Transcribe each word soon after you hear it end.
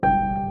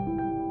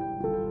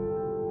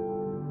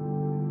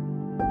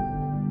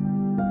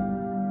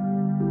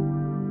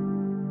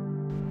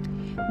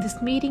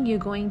this meeting you're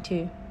going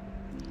to,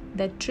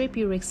 that trip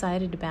you're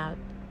excited about,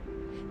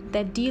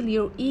 that deal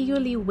you're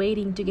eagerly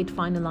waiting to get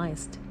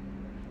finalized,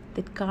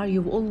 that car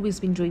you've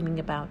always been dreaming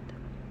about,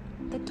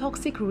 that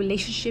toxic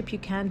relationship you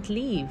can't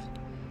leave,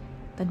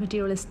 that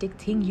materialistic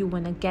thing you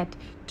want to get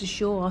to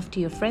show off to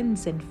your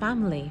friends and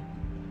family.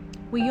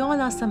 We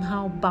all are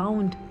somehow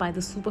bound by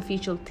the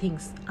superficial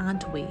things,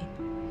 aren't we?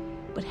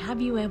 But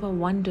have you ever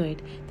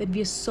wondered that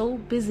we are so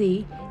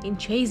busy in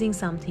chasing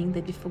something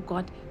that we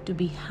forgot to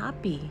be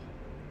happy?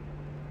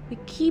 We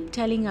keep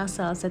telling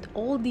ourselves that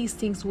all these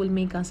things will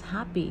make us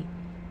happy,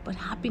 but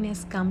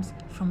happiness comes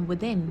from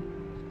within.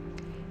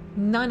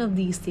 None of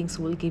these things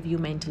will give you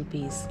mental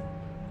peace.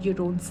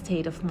 Your own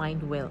state of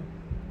mind will.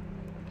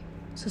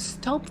 So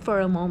stop for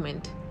a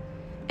moment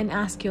and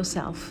ask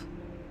yourself,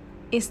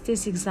 is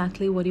this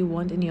exactly what you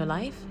want in your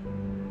life?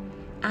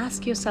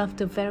 Ask yourself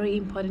the very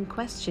important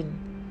question,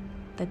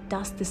 that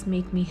does this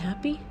make me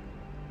happy?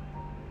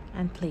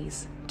 And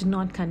please, do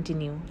not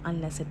continue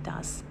unless it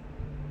does.